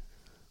garden,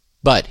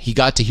 but he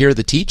got to hear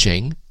the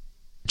teaching.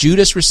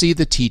 Judas received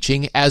the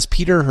teaching as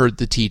Peter heard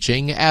the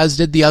teaching, as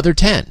did the other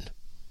 10.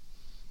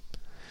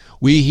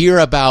 We hear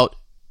about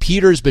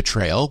Peter's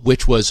betrayal,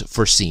 which was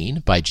foreseen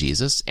by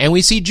Jesus, and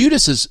we see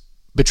Judas's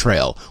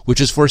betrayal,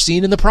 which is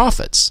foreseen in the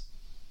prophets.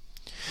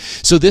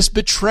 So this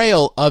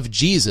betrayal of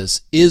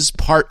Jesus is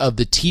part of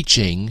the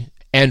teaching,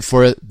 and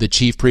for the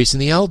chief priests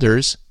and the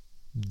elders,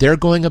 they're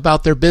going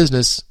about their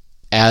business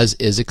as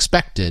is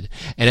expected.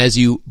 And as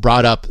you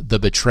brought up the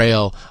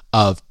betrayal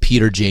of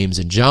Peter, James,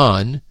 and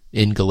John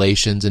in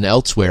Galatians and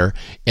elsewhere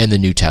in the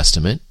New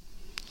Testament,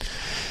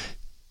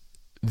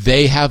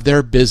 they have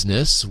their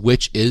business,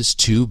 which is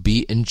to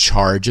be in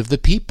charge of the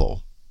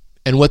people.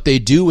 And what they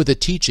do with the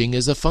teaching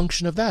is a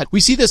function of that. We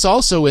see this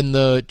also in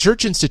the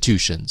church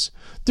institutions.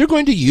 They're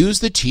going to use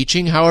the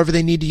teaching however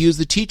they need to use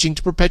the teaching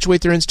to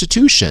perpetuate their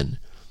institution.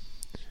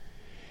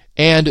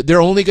 And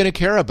they're only going to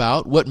care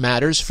about what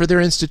matters for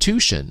their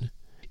institution.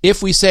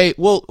 If we say,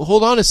 well,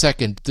 hold on a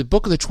second, the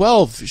Book of the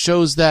 12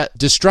 shows that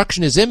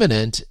destruction is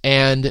imminent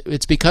and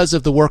it's because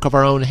of the work of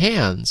our own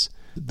hands.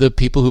 The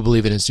people who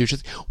believe in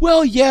institutions,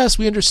 well, yes,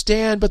 we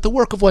understand, but the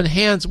work of one's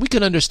hands, we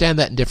can understand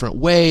that in different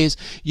ways.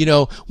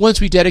 Once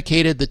we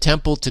dedicated the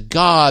temple to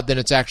God, then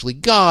it's actually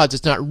God's.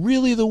 It's not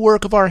really the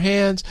work of our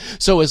hands.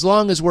 So as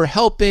long as we're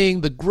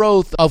helping the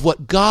growth of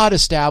what God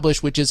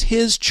established, which is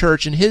His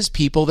church and His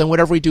people, then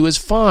whatever we do is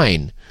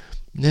fine.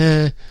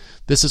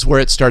 This is where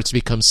it starts to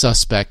become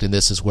suspect, and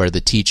this is where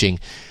the teaching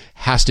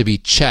has to be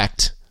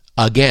checked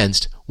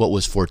against what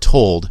was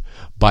foretold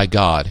by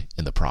God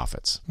in the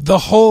prophets. The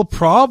whole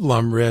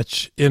problem,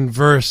 Rich, in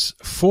verse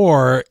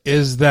 4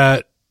 is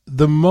that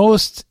the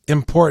most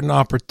important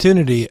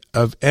opportunity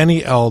of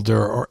any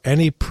elder or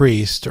any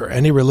priest or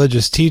any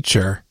religious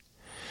teacher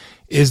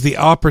is the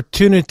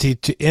opportunity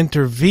to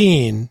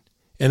intervene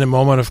in a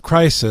moment of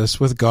crisis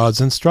with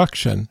God's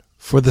instruction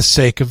for the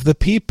sake of the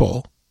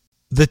people.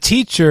 The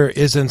teacher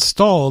is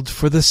installed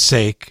for the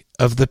sake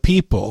of the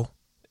people.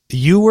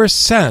 You were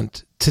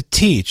sent to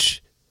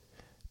teach,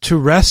 to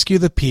rescue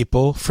the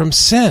people from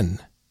sin,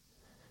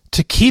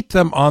 to keep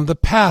them on the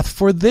path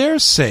for their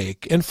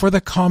sake and for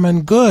the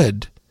common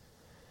good,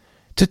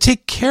 to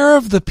take care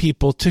of the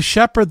people, to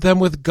shepherd them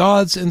with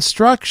God's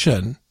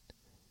instruction.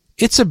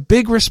 It's a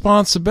big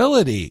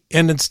responsibility,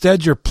 and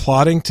instead you're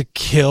plotting to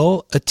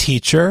kill a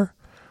teacher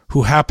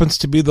who happens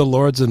to be the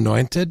Lord's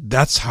anointed.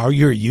 That's how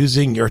you're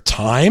using your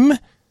time?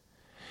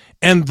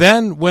 And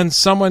then when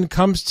someone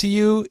comes to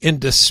you in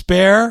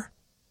despair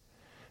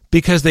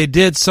because they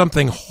did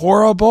something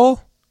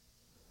horrible,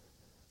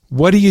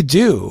 what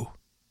do?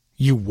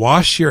 You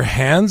wash your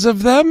hands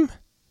of them?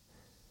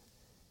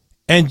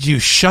 And you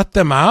shut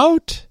them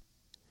out?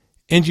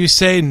 And you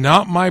say,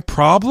 not my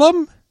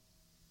problem?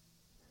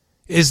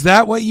 Is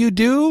that what you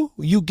do?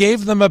 You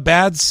gave them a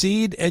bad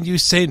seed and you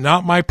say,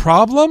 not my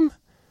problem?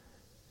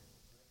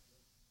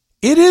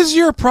 It is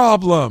your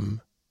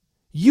problem.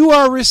 You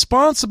are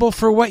responsible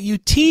for what you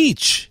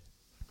teach.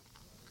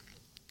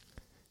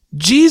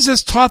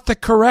 Jesus taught the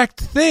correct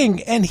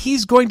thing, and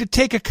He's going to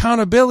take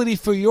accountability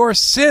for your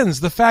sins,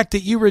 the fact that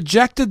you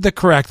rejected the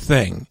correct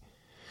thing.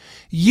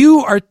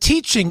 You are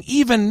teaching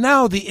even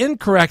now the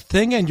incorrect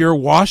thing, and you're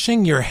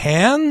washing your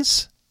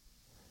hands?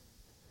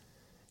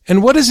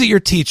 And what is it you're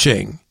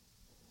teaching?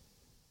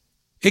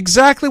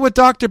 Exactly what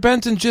Dr.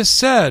 Benton just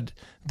said,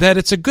 that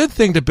it's a good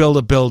thing to build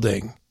a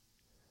building.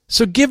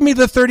 So give me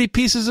the 30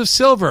 pieces of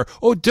silver.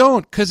 Oh,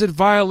 don't, because it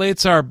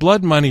violates our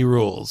blood money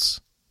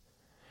rules.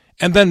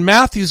 And then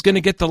Matthew's going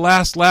to get the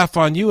last laugh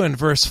on you in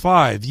verse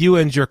 5, you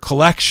and your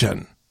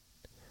collection.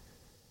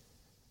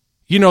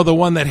 You know, the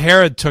one that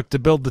Herod took to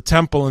build the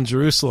temple in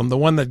Jerusalem, the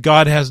one that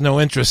God has no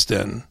interest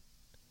in.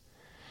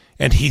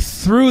 And he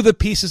threw the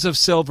pieces of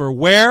silver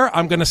where?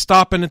 I'm going to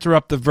stop and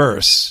interrupt the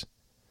verse.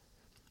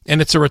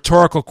 And it's a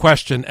rhetorical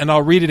question, and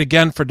I'll read it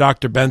again for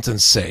Dr.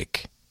 Benton's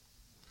sake.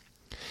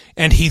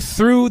 And he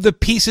threw the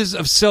pieces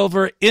of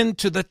silver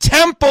into the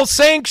temple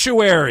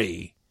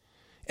sanctuary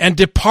and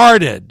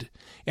departed.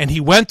 And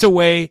he went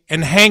away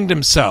and hanged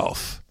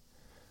himself.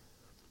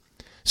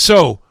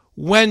 So,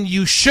 when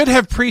you should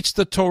have preached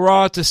the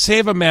Torah to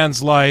save a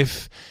man's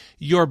life,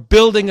 your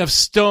building of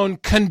stone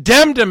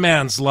condemned a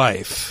man's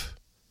life.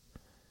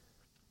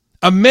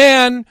 a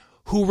man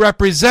who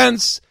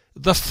represents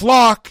the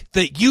flock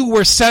that you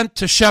were sent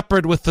to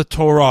shepherd with the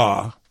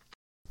Torah.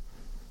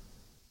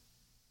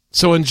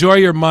 So enjoy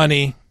your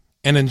money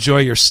and enjoy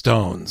your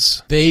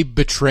stones. They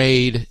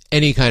betrayed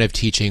any kind of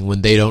teaching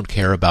when they don't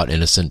care about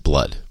innocent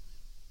blood.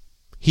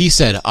 He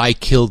said, I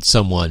killed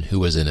someone who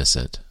was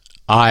innocent.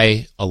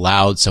 I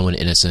allowed someone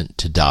innocent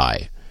to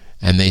die.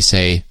 And they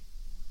say,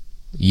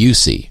 you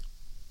see.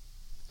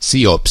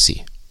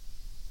 Siopsi.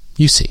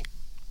 You see.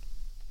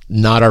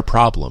 Not our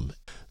problem.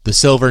 The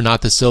silver,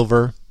 not the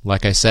silver,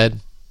 like I said,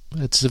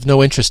 it's of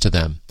no interest to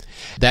them.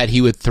 That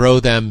he would throw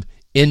them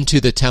into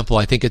the temple,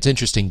 I think it's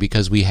interesting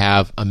because we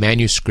have a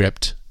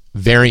manuscript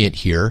variant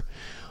here.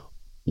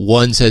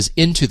 One says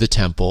into the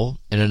temple,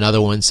 and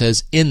another one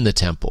says in the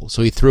temple.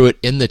 So he threw it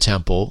in the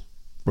temple,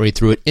 or he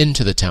threw it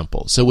into the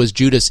temple. So was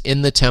Judas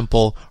in the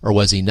temple, or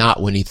was he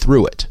not when he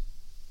threw it?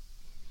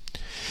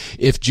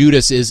 If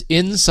Judas is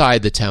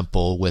inside the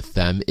temple with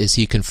them, is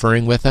he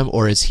conferring with them,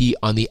 or is he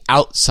on the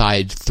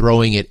outside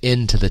throwing it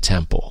into the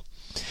temple?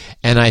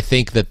 And I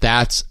think that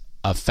that's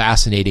a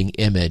fascinating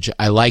image.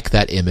 I like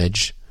that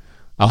image.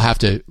 I'll have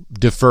to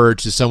defer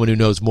to someone who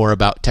knows more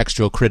about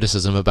textual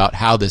criticism about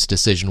how this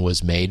decision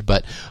was made,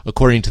 but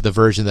according to the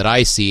version that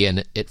I see,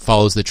 and it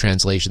follows the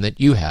translation that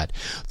you had,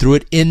 threw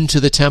it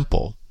into the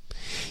temple.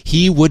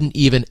 He wouldn't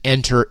even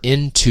enter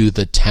into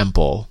the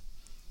temple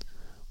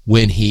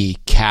when he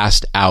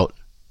cast out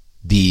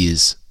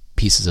these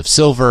pieces of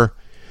silver,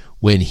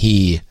 when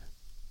he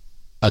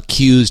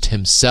accused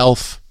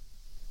himself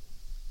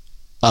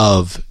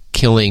of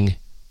killing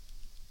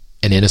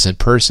an innocent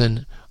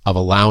person, of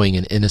allowing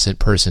an innocent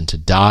person to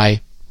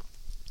die.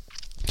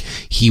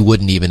 He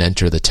wouldn't even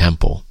enter the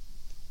temple.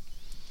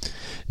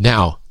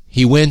 Now,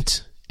 he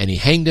went and he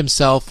hanged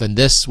himself, and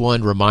this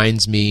one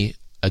reminds me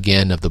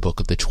again of the Book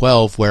of the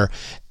 12, where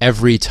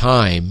every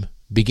time,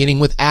 beginning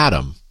with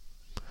Adam,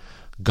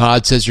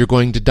 God says you're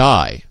going to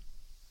die,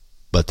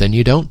 but then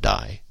you don't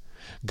die.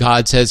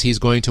 God says he's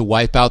going to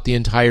wipe out the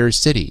entire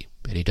city,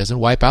 but he doesn't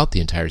wipe out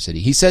the entire city.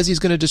 He says he's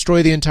going to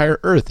destroy the entire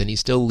earth, and he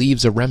still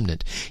leaves a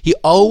remnant. He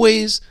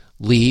always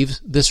leaves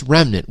this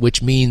remnant,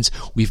 which means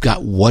we've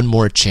got one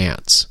more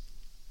chance.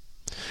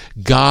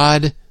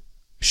 God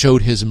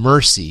showed his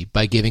mercy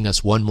by giving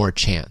us one more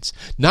chance,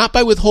 not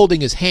by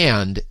withholding his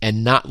hand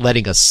and not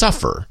letting us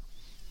suffer,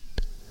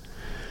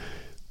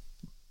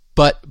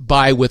 but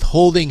by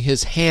withholding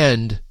his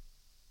hand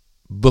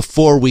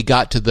before we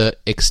got to the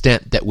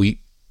extent that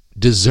we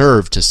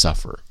deserve to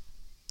suffer.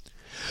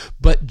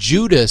 But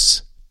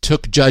Judas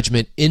took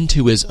judgment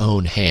into his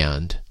own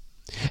hand,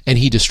 and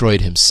he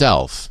destroyed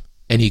himself,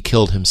 and he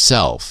killed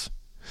himself,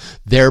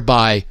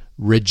 thereby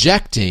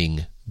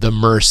rejecting the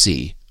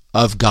mercy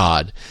of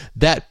God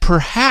that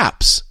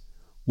perhaps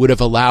would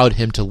have allowed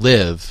him to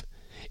live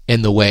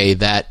in the way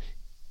that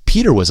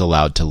Peter was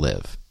allowed to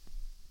live.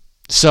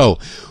 So,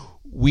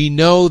 we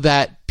know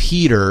that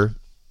Peter,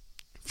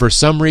 for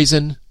some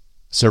reason,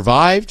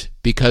 survived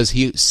because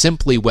he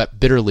simply wept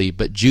bitterly,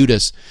 but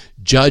Judas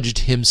judged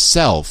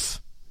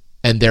himself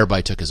and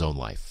thereby took his own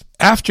life.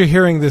 After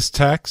hearing this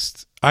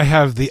text, I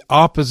have the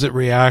opposite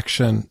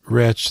reaction,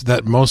 Rich,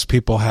 that most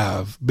people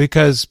have,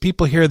 because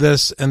people hear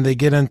this and they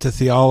get into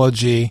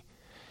theology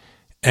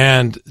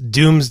and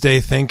doomsday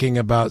thinking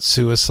about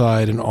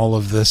suicide and all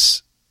of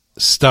this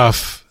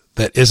stuff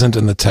that isn't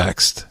in the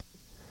text.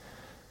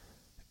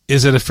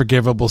 Is it a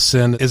forgivable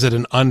sin? Is it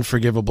an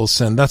unforgivable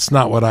sin? That's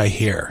not what I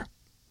hear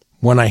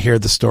when I hear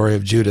the story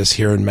of Judas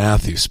here in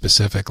Matthew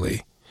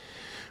specifically.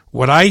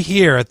 What I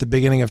hear at the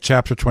beginning of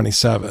chapter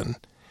 27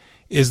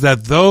 is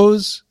that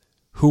those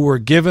who were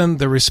given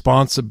the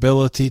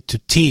responsibility to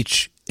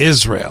teach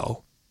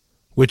Israel,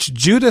 which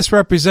Judas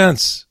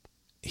represents,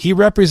 he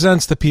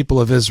represents the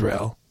people of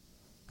Israel,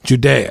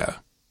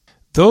 Judea.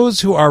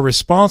 Those who are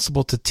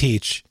responsible to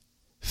teach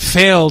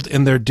failed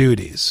in their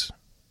duties.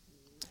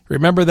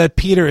 Remember that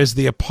Peter is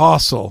the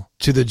apostle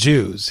to the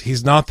Jews.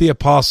 He's not the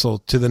apostle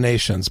to the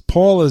nations.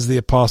 Paul is the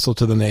apostle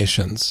to the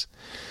nations.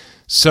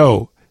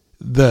 So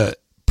the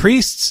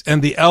priests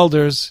and the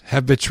elders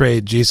have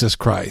betrayed Jesus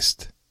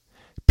Christ.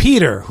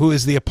 Peter, who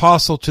is the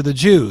apostle to the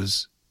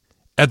Jews,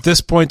 at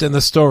this point in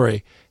the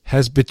story,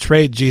 has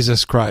betrayed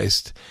Jesus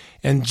Christ.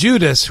 And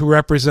Judas, who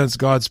represents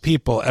God's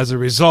people, as a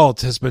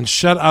result, has been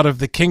shut out of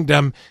the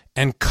kingdom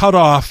and cut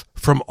off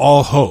from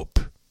all hope.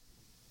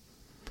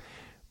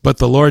 But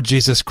the Lord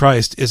Jesus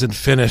Christ isn't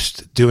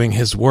finished doing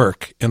his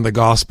work in the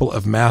Gospel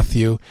of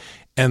Matthew,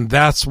 and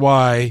that's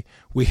why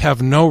we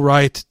have no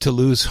right to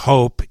lose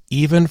hope,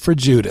 even for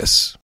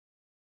Judas.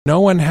 No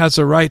one has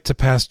a right to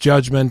pass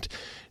judgment.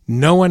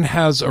 No one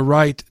has a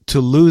right to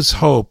lose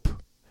hope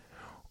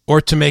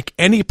or to make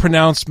any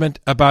pronouncement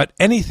about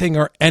anything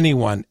or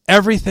anyone.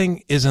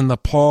 Everything is in the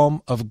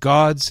palm of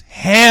God's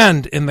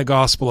hand in the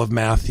Gospel of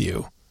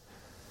Matthew.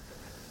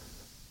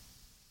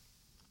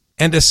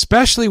 And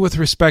especially with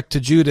respect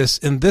to Judas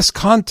in this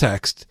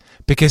context,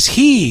 because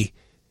he,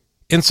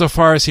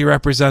 insofar as he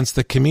represents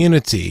the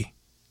community,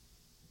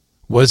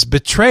 was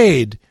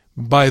betrayed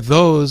by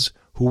those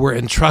who were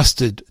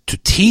entrusted to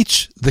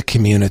teach the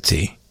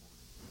community.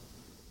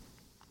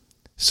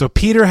 So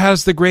Peter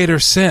has the greater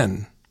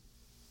sin.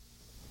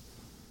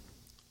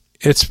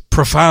 It's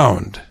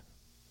profound.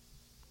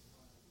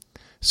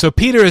 So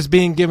Peter is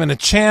being given a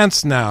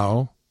chance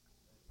now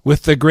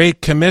with the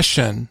Great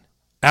Commission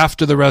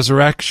after the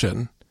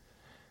resurrection.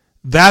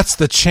 That's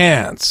the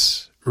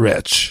chance,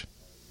 Rich.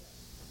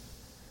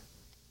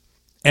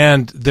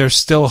 And there's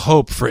still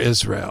hope for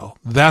Israel.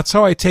 That's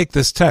how I take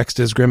this text,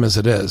 as grim as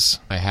it is.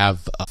 I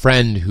have a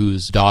friend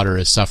whose daughter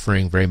is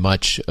suffering very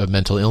much of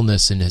mental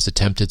illness and has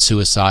attempted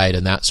suicide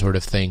and that sort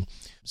of thing.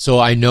 So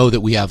I know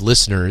that we have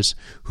listeners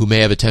who may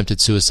have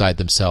attempted suicide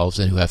themselves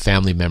and who have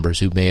family members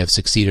who may have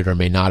succeeded or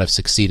may not have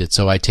succeeded.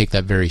 So I take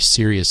that very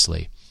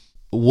seriously.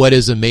 What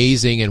is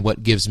amazing and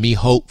what gives me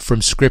hope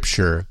from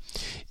Scripture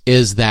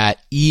is that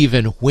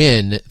even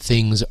when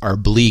things are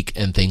bleak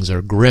and things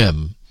are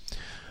grim,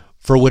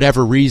 for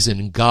whatever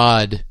reason,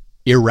 God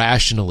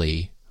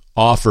irrationally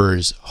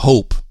offers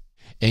hope,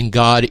 and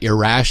God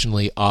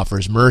irrationally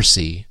offers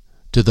mercy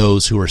to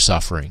those who are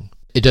suffering.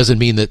 It doesn't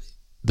mean that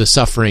the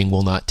suffering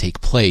will not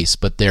take place,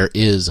 but there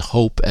is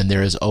hope, and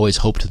there is always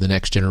hope to the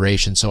next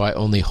generation. So I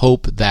only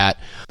hope that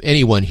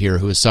anyone here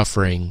who is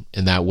suffering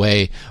in that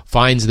way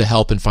finds the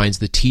help and finds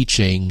the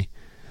teaching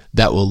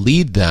that will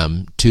lead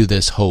them to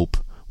this hope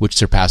which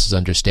surpasses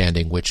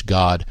understanding, which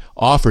God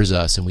offers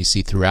us, and we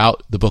see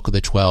throughout the book of the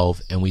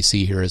 12, and we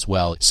see here as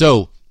well.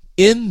 So,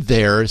 in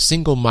their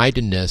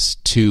single-mindedness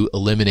to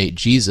eliminate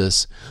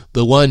Jesus,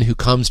 the one who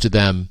comes to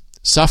them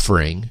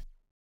suffering,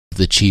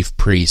 the chief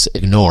priests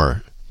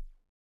ignore.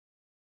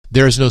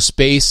 There is no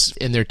space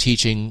in their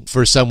teaching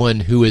for someone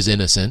who is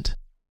innocent,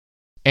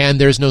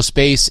 and there's no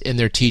space in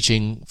their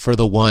teaching for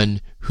the one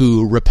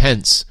who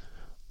repents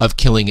of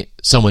killing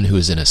someone who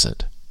is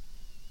innocent.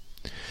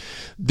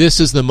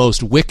 This is the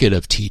most wicked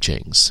of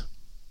teachings.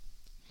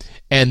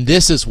 And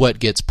this is what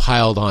gets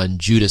piled on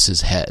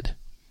Judas's head.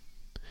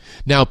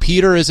 Now,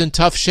 Peter is in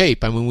tough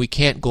shape. I mean, we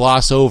can't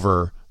gloss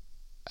over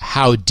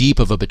how deep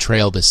of a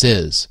betrayal this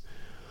is.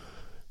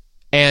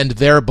 And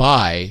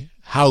thereby,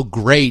 how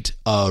great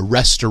a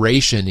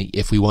restoration,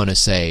 if we want to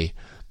say,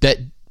 that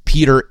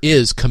Peter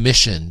is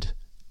commissioned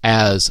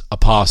as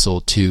apostle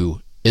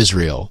to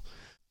Israel.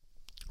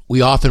 We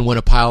often want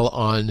to pile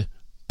on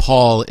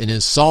Paul in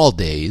his Saul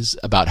days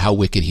about how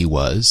wicked he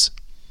was,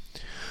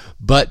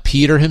 but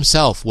Peter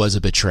himself was a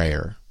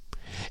betrayer,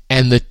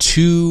 and the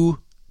two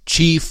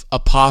chief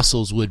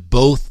apostles would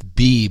both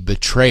be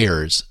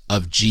betrayers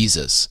of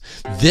Jesus.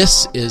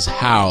 This is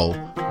how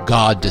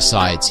God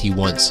decides he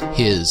wants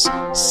his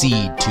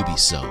seed to be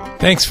sown.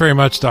 Thanks very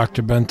much,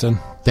 Dr. Benton.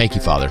 Thank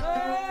you, Father.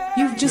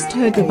 You've just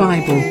heard the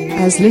Bible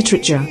as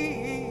literature.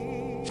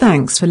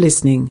 Thanks for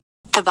listening.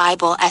 The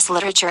Bible as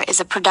Literature is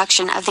a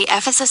production of the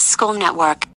Ephesus School Network.